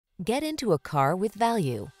Get into a car with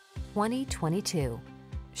value. 2022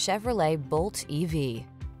 Chevrolet Bolt EV.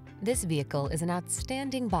 This vehicle is an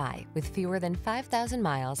outstanding buy with fewer than 5,000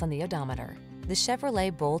 miles on the odometer. The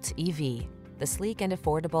Chevrolet Bolt EV, the sleek and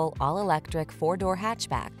affordable all-electric four-door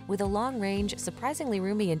hatchback with a long-range, surprisingly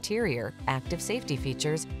roomy interior, active safety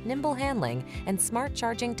features, nimble handling, and smart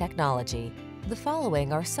charging technology. The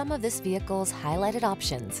following are some of this vehicle's highlighted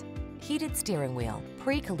options: heated steering wheel,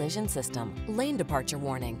 pre-collision system, lane departure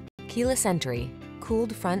warning, keyless entry,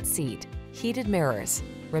 cooled front seat, heated mirrors,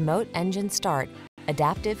 remote engine start,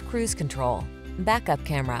 adaptive cruise control, backup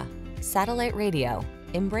camera, satellite radio.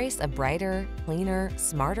 Embrace a brighter, cleaner,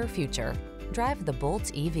 smarter future. Drive the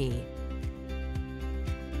Bolt EV.